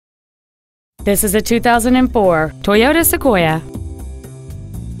This is a 2004 Toyota Sequoia.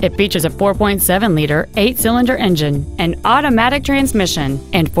 It features a 4.7-liter, 8-cylinder engine, an automatic transmission,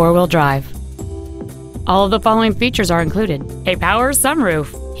 and 4-wheel drive. All of the following features are included: a power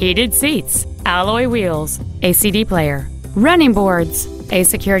sunroof, heated seats, alloy wheels, a CD player, running boards, a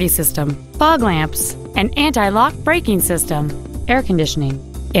security system, fog lamps, an anti-lock braking system, air conditioning,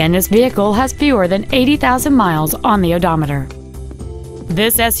 and this vehicle has fewer than 80,000 miles on the odometer.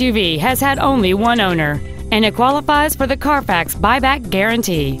 This SUV has had only one owner, and it qualifies for the Carfax buyback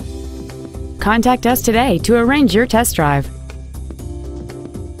guarantee. Contact us today to arrange your test drive.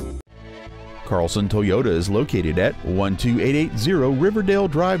 Carlson Toyota is located at 12880 Riverdale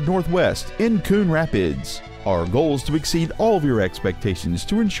Drive Northwest in Coon Rapids. Our goal is to exceed all of your expectations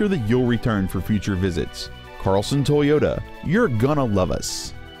to ensure that you'll return for future visits. Carlson Toyota, you're gonna love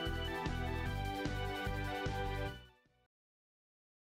us.